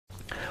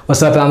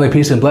What's up, family?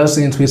 Peace and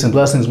blessings. Peace and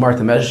blessings. Mark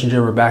the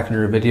Messenger. We're back in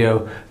your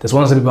video. This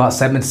one's gonna be about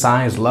 7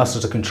 signs lust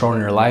is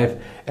controlling your life.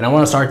 And I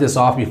want to start this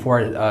off before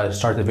I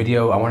start the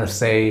video. I want to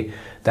say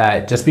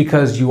that just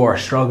because you are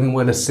struggling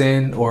with a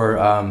sin or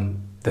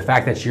the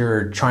fact that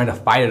you're trying to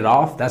fight it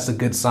off, that's a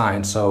good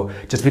sign. So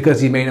just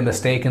because you made a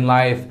mistake in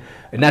life,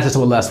 and not just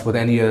with lust, with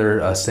any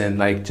other sin,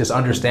 like just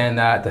understand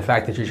that the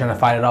fact that you're trying to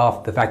fight it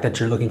off, the fact that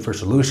you're looking for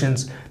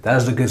solutions, that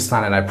is a good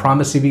sign. And I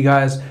promise you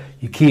guys,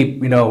 you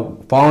keep,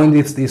 following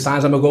these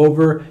signs I'm gonna go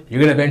over, you're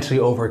gonna eventually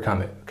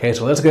overcome it. Okay,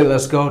 so let's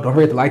go. Don't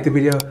forget to like the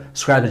video,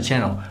 subscribe to the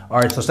channel.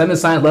 All right, so 7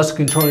 signs lust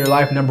controlling your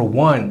life. Number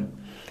 1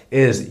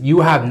 is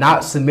you have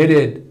not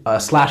submitted /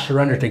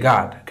 surrendered to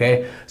God.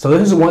 Okay, so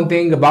this is one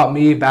thing about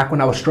me back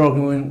when I was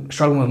struggling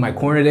with my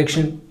corn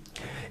addiction.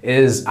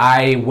 Is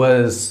I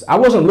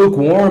wasn't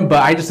lukewarm,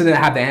 but I just didn't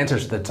have the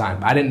answers at the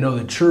time. I didn't know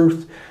the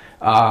truth.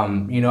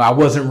 I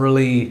wasn't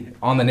really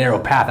on the narrow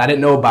path. I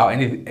didn't know about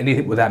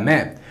anything what that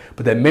meant.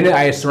 But the minute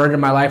I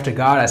surrendered my life to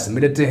God, I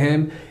submitted to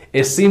Him,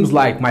 it seems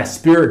like my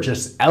spirit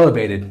just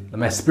elevated.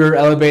 My spirit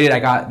elevated. I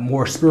got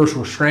more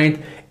spiritual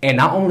strength. And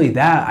not only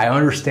that, I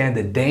understand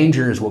the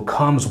dangers what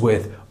comes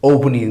with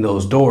opening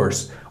those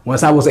doors.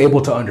 Once I was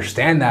able to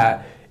understand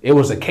that, it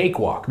was a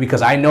cakewalk,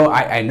 because I know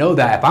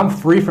that if I'm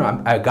free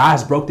from God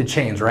has broke the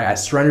chains, right? I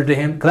surrendered to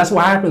Him, because that's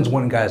what happens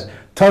when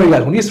tell you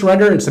guys, when you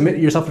surrender and submit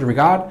yourself to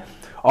God,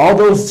 all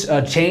those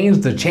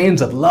chains, the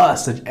chains of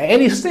lust,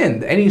 any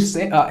sin,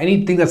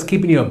 anything that's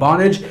keeping you in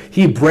bondage,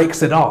 He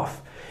breaks it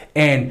off.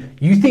 And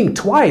you think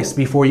twice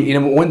before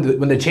when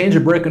the chains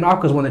are breaking off,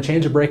 because when the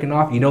chains are breaking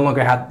off, you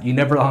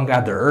never longer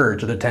have the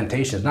urge or the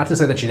temptations. Not to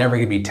say that you're never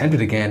gonna be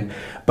tempted again,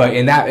 but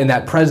in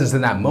that presence,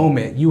 in that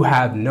moment, you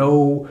have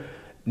no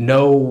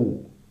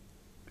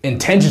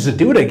intentions to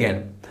do it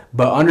again.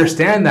 But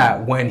understand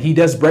that when He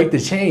does break the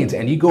chains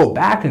and you go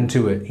back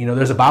into it,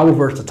 there's a Bible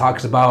verse that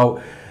talks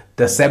about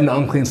the 7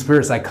 unclean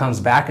spirits that comes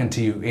back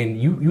into you, and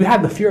you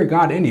have the fear of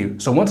God in you.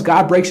 So once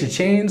God breaks the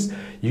chains,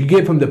 you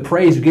give Him the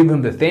praise, you give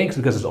Him the thanks,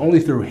 because it's only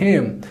through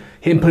Him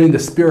putting the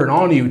Spirit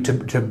on you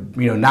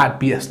to not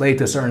be a slave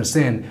to certain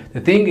sin.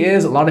 The thing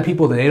is, a lot of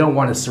people, they don't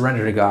want to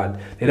surrender to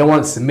God. They don't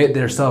want to submit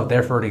themselves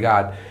therefore to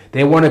God.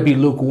 They want to be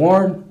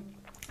lukewarm,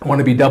 want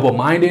to be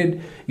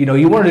double-minded.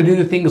 You want to do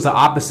the things the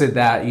opposite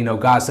that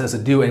God says to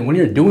do. And when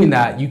you're doing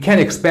that, you can't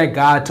expect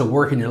God to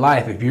work in your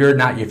life if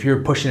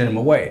you're pushing Him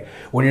away.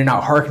 When you're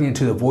not hearkening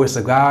to the voice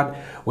of God,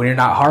 when you're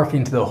not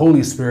hearkening to the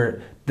Holy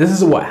Spirit, this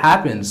is what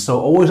happens. So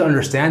always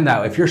understand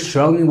that if you're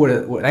struggling with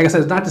it, like I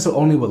said, it's not just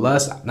only with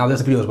lust. Now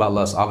this video is about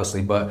lust,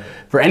 obviously, but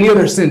for any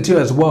other sin too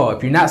as well.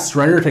 If you're not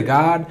surrendered to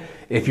God,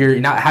 if you're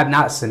have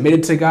not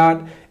submitted to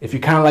God, if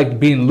you're kind of like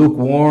being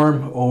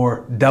lukewarm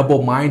or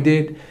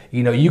double-minded,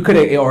 you could,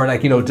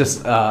 or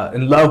just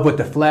in love with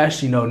the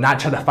flesh, not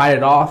try to fight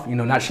it off,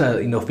 not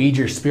try to feed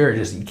your spirit,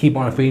 just keep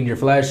on feeding your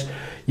flesh.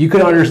 You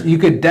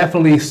could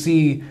definitely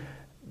see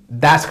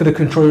that's going to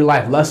control your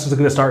life. Lust is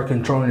going to start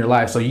controlling your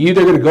life. So you're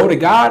either going to go to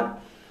God,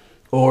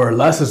 or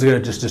lust is going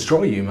to just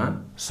destroy you,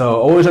 man. So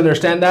always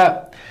understand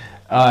that.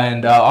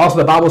 Also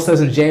the Bible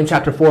says in James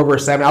chapter 4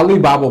 verse 7, I'll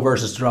leave Bible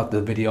verses throughout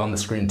the video on the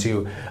screen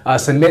too.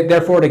 Submit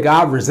therefore to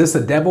God, resist the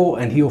devil,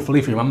 and he will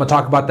flee from you. I'm going to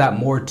talk about that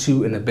more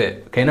too in a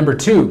bit. Okay, number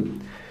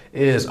 2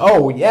 is,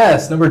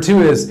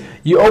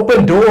 you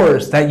open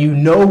doors that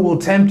will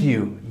tempt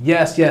you.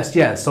 Yes.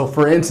 So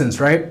for instance,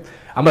 right,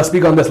 I'm going to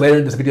speak on this later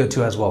in this video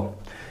too as well.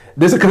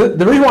 The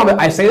reason why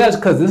I say that is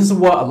because this is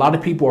what a lot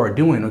of people are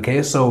doing.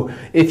 Okay, so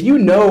if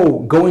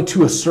going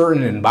to a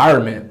certain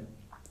environment,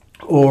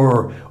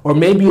 or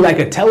maybe like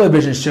a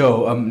television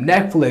show,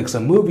 Netflix, a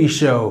movie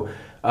show,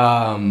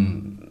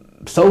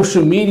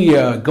 social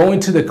media, going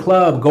to the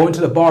club, going to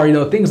the bar,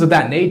 things of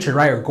that nature,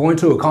 right? Or going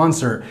to a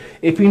concert.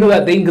 If you know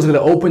that thing is going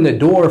to open the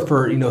door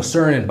for,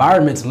 certain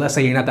environments, and let's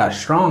say you're not that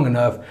strong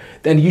enough,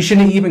 then you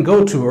shouldn't even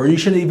go to, or you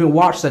shouldn't even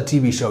watch that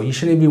TV show. You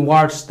shouldn't even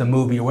watch the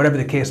movie, or whatever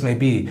the case may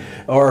be,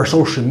 or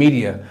social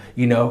media,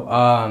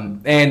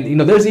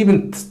 there's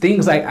even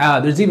things like,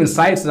 there's even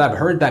sites that I've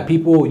heard that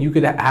you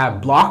could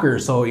have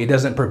blockers so it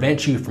doesn't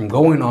prevent you from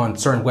going on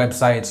certain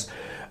websites.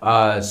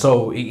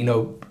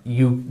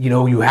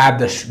 You have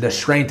the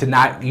strength to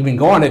not even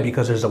go on it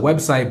because there's a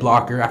website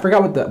blocker. I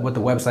forgot what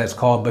the website's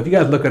called, but if you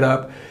guys look it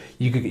up,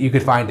 you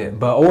could find it.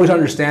 But always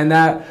understand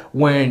that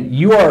when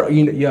you are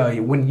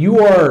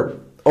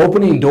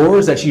opening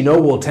doors that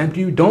will tempt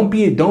you, don't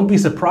be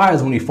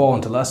surprised when you fall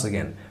into lust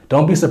again.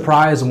 Don't be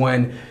surprised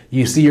when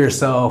you see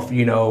yourself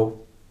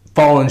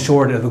falling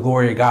short of the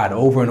glory of God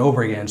over and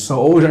over again. So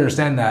always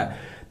understand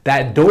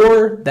that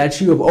door that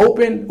you have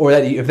opened, or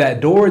if that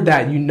door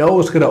that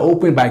is going to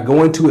open by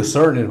going to a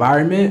certain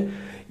environment,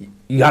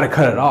 you got to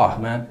cut it off,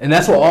 man. And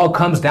that's what all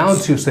comes down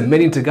to: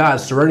 submitting to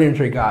God, surrendering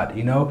to God.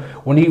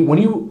 When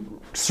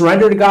you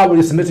surrender to God, when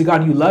you submit to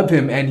God, you love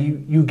Him,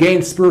 and you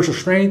gain spiritual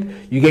strength,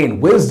 you gain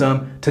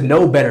wisdom to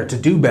know better, to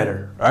do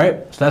better. All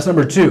right, so that's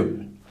number 2.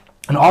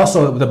 And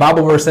also the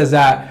Bible verse says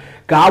that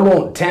God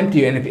won't tempt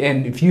you.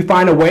 And if you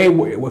find a way,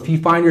 if you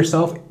find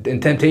yourself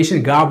in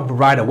temptation, God will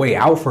provide a way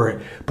out for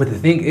it. But the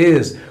thing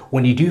is,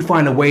 when you do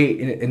find a way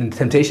in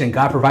temptation,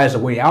 God provides a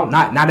way out.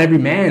 Not every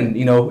man,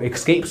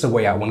 escapes a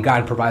way out when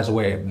God provides a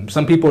way.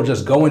 Some people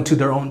just go into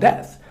their own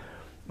death.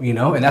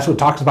 And that's what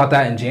talks about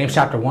that in James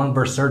chapter 1,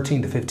 verse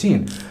 13 to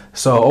 15.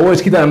 So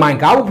always keep that in mind.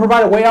 God will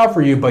provide a way out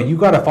for you, but you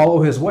got to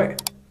follow his way.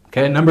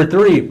 Okay. Number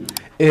 3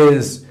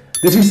 is,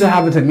 this used to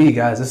happen to me,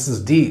 guys. This is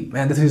deep,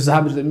 man. This used to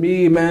happen to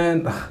me,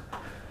 man.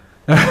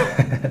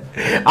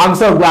 I'm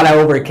so glad I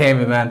overcame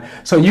it, man.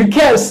 So you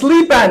can't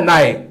sleep at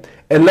night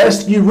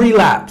unless you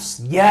relapse.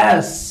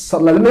 Yes. So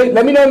let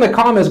me know in the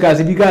comments, guys,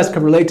 if you guys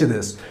can relate to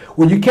this.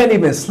 Well, you can't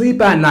even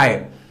sleep at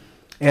night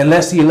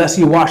unless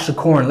you watch the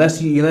corn,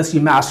 unless you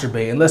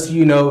masturbate, unless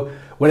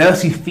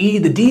you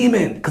feed the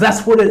demon, because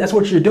that's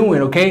what you're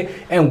doing, okay?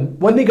 And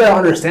one thing you gotta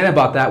understand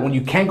about that, when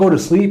you can't go to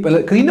sleep,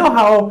 because you know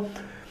how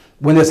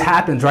when this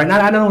happens, right?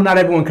 I know not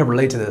everyone can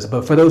relate to this,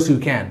 but for those who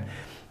can,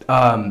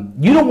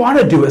 you don't want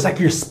to do it. It's like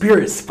your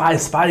spirit's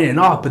fighting it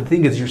off, but the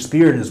thing is, your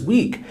spirit is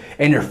weak,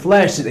 and your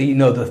flesh,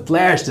 the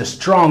flesh, the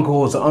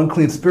strongholds, the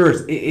unclean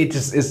spirits,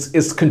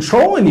 it's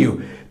controlling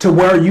you to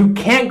where you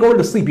can't go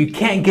to sleep, you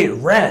can't get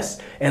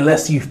rest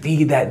unless you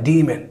feed that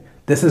demon.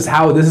 This is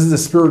the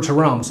spiritual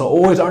realm. So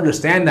always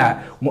understand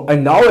that,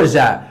 acknowledge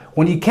that.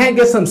 When you can't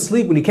get some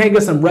sleep, when you can't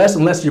get some rest,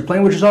 unless you're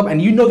playing with yourself,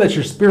 and you know that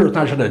your spirit's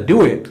not trying to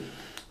do it,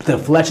 the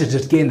flesh is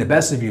just getting the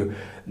best of you.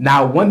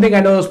 Now, one thing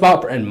I noticed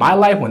about in my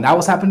life, when that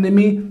was happening to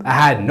me, I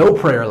had no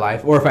prayer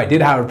life, or if I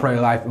did have a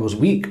prayer life, it was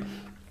weak.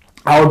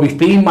 I would be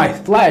feeding my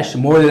flesh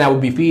more than I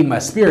would be feeding my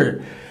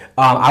spirit.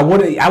 I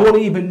wouldn't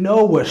even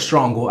know what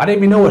strongholds. I didn't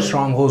even know what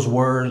strongholds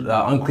were,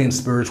 unclean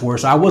spirits were.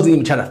 So I wasn't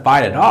even trying to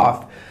fight it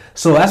off.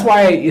 So that's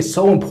why it's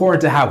so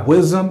important to have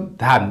wisdom,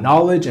 to have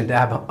knowledge, and to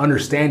have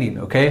understanding.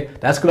 Okay,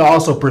 that's going to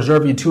also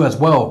preserve you too as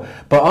well.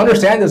 But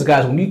understand this,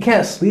 guys. When you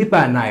can't sleep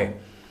at night,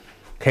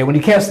 okay, when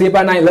you can't sleep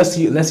at night, unless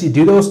you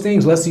do those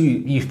things, unless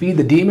you feed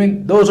the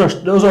demon, those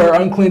are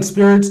unclean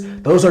spirits.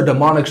 Those are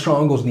demonic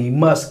strongholds, and you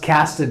must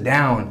cast it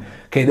down.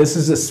 Okay, this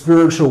is a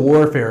spiritual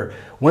warfare.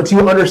 Once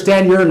you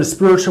understand you're in a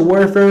spiritual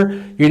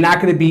warfare, you're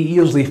not going to be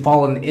easily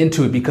fallen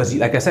into it, because,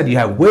 like I said, you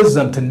have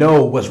wisdom to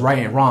know what's right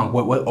and wrong,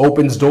 what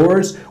opens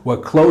doors,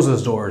 what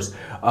closes doors,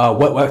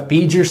 what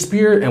feeds your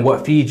spirit and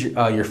what feeds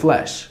your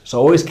flesh. So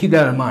always keep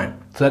that in mind.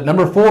 So that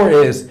number 4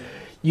 is,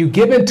 you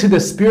give into the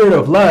spirit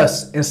of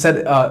lust instead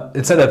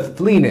of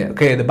fleeing it.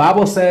 Okay, the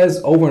Bible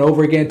says over and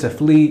over again to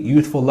flee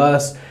youthful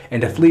lust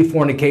and to flee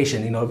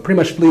fornication. Pretty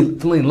much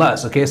fleeing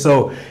lust. Okay,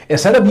 so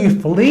instead of you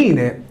fleeing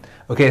it,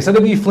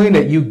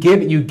 you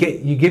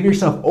give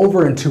yourself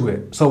over into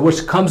it. So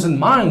which comes in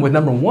mind with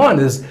number 1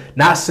 is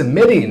not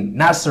submitting,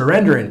 not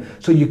surrendering.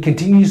 So you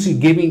continuously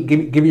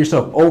give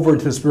yourself over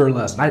into the spirit of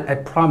lust. And I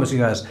promise you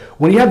guys,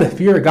 when you have the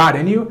fear of God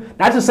in you,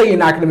 not to say you're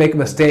not going to make a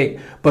mistake,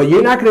 but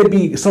you're not going to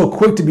be so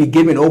quick to be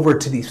given over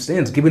to these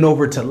sins, given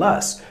over to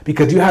lust,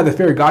 because you have the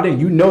fear of God in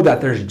you. You know that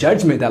there's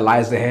judgment that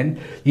lies ahead.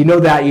 You know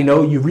that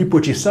you reap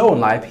what you sow in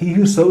life. He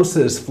who sows to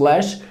his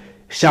flesh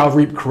shall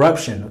reap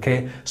corruption.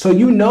 Okay, so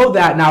you know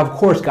that. Now, of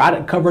course,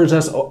 God covers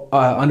us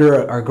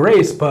under our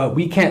grace, but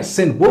we can't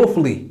sin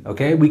willfully.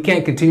 Okay, we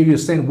can't continue to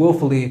sin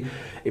willfully,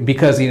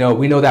 because we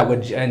know that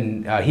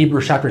in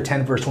Hebrews chapter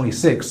 10 verse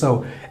 26.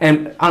 So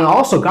and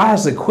also God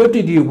has equipped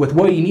you with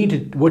what you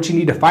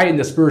need to fight in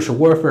the spiritual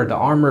warfare, the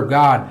armor of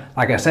God.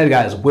 Like I said,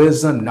 guys,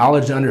 wisdom,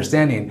 knowledge, and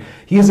understanding.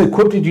 He's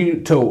equipped you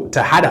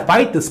to how to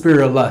fight the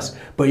spirit of lust,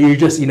 but you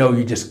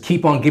just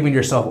keep on giving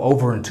yourself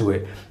over into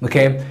it.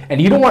 Okay,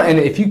 and you don't want, and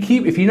if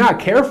you're not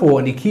careful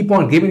and you keep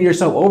on giving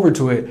yourself over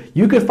to it,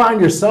 you could find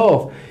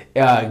yourself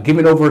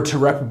given over to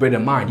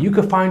reprobated mind. You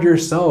could find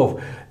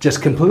yourself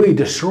just completely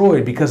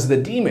destroyed because of the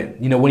demon.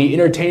 When you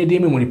entertain a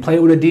demon, when you play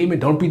with a demon,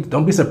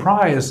 don't be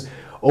surprised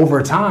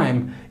over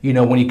time.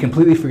 When you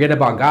completely forget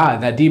about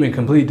God, that demon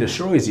completely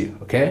destroys you.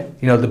 Okay,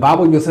 the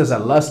Bible even says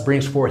that lust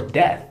brings forth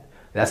death.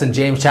 That's in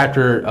James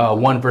chapter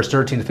 1 verse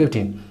 13 to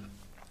 15.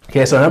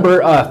 Okay, so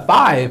number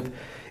 5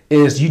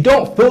 is, you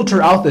don't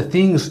filter out the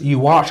things you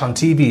watch on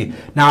TV.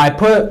 Now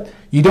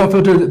you don't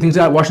filter the things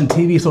out watching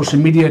TV, social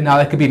media. Now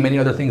that could be many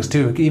other things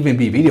too. It could even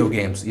be video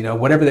games,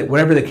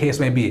 whatever the case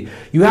may be.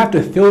 You have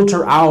to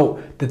filter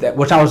out that,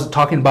 which I was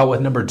talking about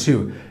with number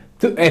 2.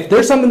 If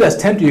there's something that's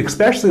tempting you,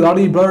 especially a lot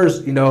of you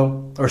brothers,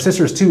 or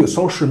sisters too,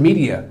 social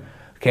media.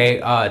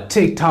 Okay,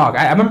 TikTok.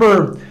 I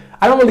remember,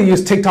 I don't really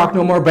use TikTok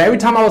no more, but every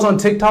time I was on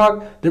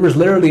TikTok, there was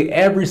literally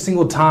every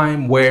single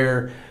time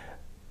where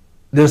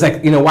there's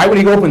why when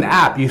you go open the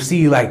app, you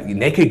see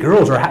naked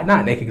girls, or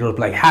not naked girls,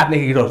 but half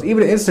naked girls.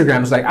 Even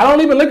Instagram is I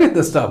don't even look at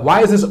this stuff.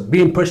 Why is this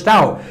being pushed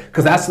out?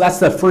 Because that's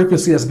the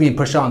frequency that's being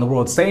pushed out in the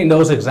world. Satan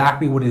knows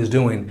exactly what he's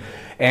doing.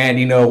 And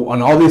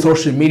on all these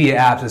social media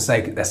apps,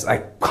 it's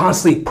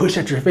constantly push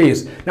at your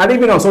face. Not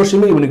even on social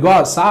media. When you go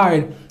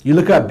outside, you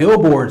look at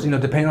billboards,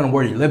 depending on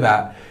where you live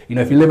at.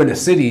 If you live in a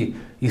city,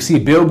 You see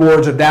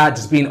billboards of that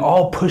just being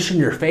all pushing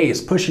your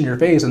face.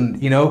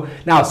 And,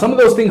 now some of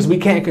those things we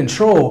can't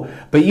control,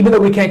 but even though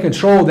we can't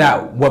control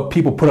that, what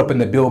people put up in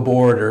the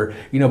billboard or,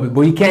 but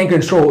we can't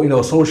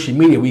control, social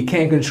media. We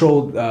can't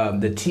control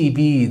the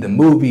TV, the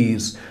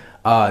movies,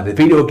 the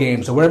video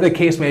games, or whatever the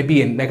case may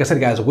be. And like I said,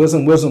 guys,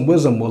 wisdom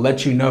will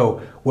let you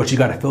know what you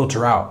got to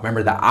filter out.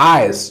 Remember the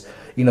eyes,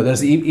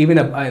 there's even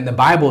in the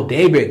Bible,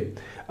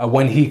 David,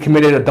 when he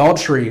committed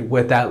adultery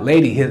with that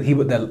lady, he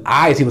with the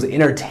eyes, he was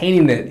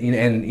entertaining it,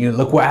 and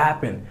look what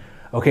happened.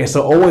 Okay,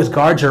 so always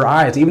guard your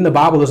eyes. Even the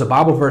Bible, there's a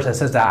Bible verse that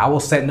says that I will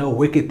set no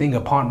wicked thing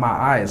upon my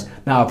eyes.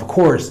 Now, of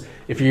course,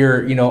 if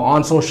you're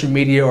on social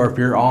media, or if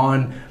you're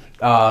on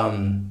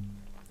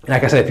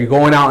like I said, if you're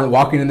going out and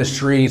walking in the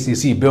streets, you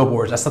see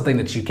billboards, that's something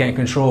that you can't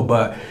control.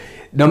 But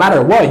no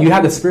matter what, you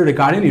have the Spirit of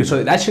God in you.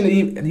 So that shouldn't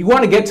even, you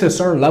want to get to a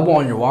certain level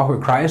on your walk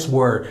with Christ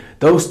where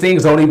those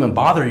things don't even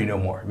bother you no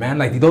more, man.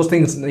 Like those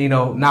things,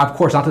 now, of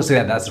course, not to say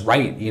that that's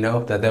right,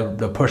 that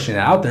they're pushing it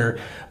out there.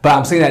 But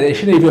I'm saying that it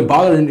shouldn't even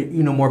bother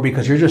you no more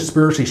because you're just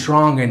spiritually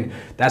strong and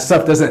that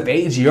stuff doesn't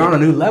phase you. You're on a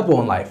new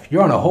level in life.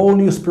 You're on a whole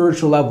new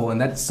spiritual level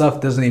and that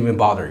stuff doesn't even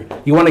bother you.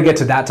 You want to get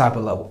to that type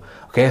of level.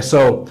 Okay,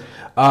 so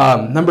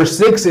number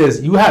 6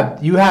 is you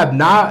have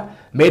not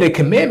made a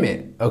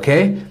commitment.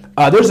 Okay.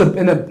 There's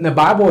in the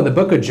Bible, in the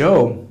book of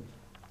Job,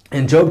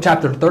 in Job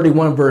chapter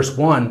 31, verse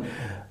 1,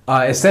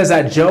 it says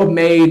that Job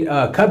made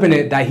a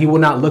covenant that he will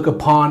not look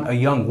upon a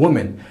young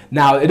woman.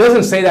 Now, it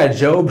doesn't say that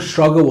Job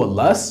struggled with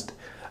lust.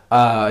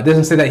 It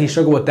doesn't say that he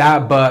struggled with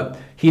that, but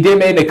he did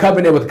make a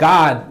covenant with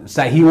God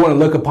so that he wouldn't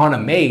look upon a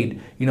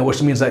maid,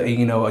 which means a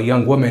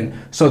young woman.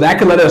 So that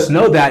could let us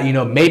know that,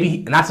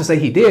 maybe, not to say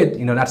he did,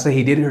 not to say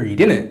he did it or he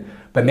didn't,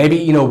 but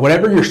maybe,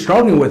 whatever you're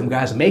struggling with,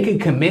 guys, make a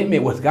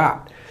commitment with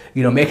God.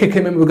 Make a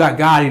commitment with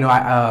God.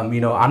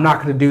 I'm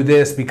not going to do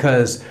this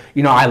because,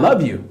 I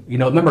love you.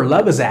 Remember,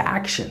 love is an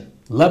action.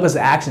 Love is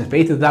an action.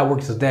 Faith without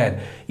works is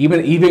dead.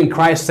 Even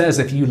Christ says,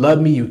 if you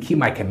love me, you keep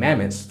my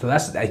commandments.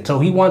 So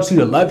he wants you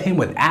to love him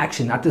with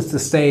action, not just to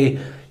say,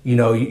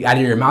 out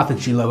of your mouth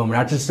that you love him,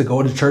 not just to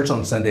go to church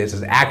on Sundays.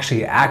 It's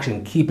actually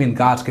action, keeping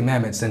God's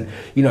commandments. And,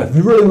 if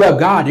you really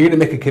love God, you're going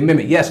to make a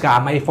commitment. Yes,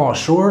 God, I may fall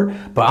short,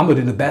 but I'm going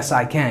to do the best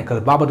I can because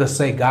the Bible does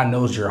say God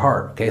knows your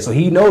heart. Okay, so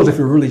he knows if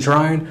you're really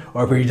trying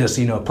or if you're just,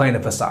 playing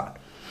a facade.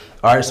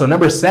 All right, so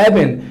number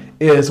 7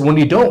 is when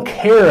you don't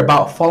care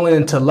about falling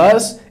into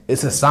lust,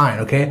 it's a sign,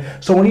 okay?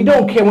 So when you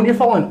don't care, when you're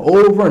falling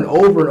over and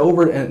over and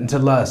over into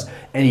lust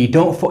and you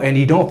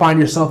don't find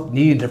yourself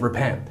needing to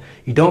repent,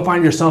 you don't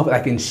find yourself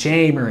like in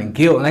shame or in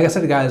guilt. And like I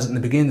said, guys, in the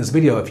beginning of this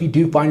video, if you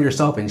do find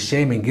yourself in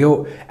shame and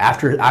guilt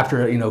after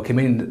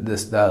committing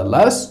this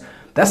lust,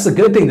 that's a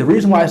good thing. The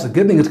reason why it's a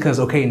good thing is because,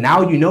 okay,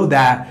 now you know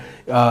that,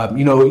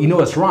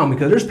 it's wrong,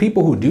 because there's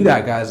people who do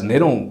that, guys, and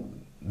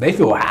they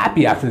feel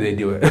happy after they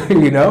do it,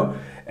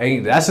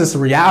 And that's just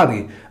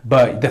reality.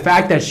 But the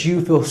fact that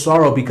you feel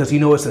sorrow because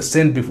it's a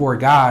sin before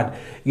God,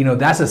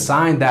 that's a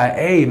sign that,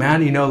 hey,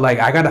 man,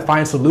 I got to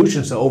find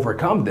solutions to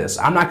overcome this.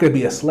 I'm not going to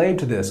be a slave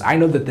to this. I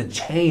know that the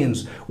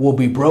chains will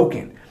be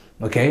broken.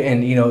 Okay.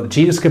 And,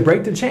 Jesus could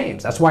break the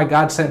chains. That's why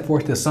God sent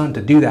forth his son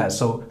to do that.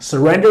 So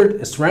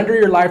surrender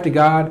your life to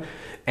God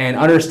and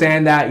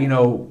understand that,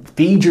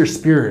 feed your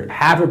spirit,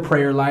 have a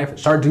prayer life,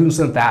 start doing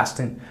some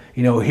fasting,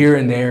 here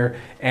and there,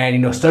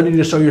 and, study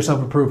to show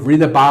yourself approved.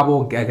 Read the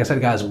Bible. Like I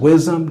said, guys,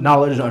 wisdom,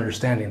 knowledge, and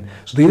understanding.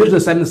 So these are the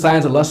 7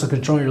 signs of lust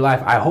controlling your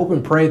life. I hope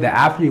and pray that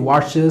after you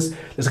watch this,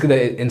 it's going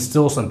to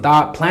instill some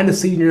thought, plant a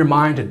seed in your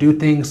mind to do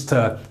things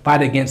to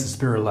fight against the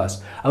spirit of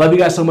lust. I love you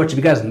guys so much. If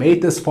you guys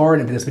made this far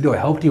and if this video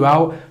helped you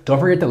out, don't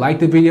forget to like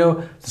the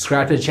video,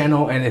 subscribe to the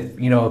channel, and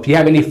if you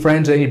have any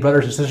friends or any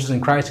brothers or sisters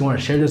in Christ you want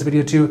to share this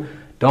video to,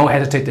 don't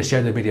hesitate to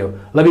share the video.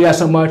 Love you guys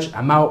so much.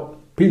 I'm out.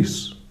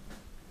 Peace.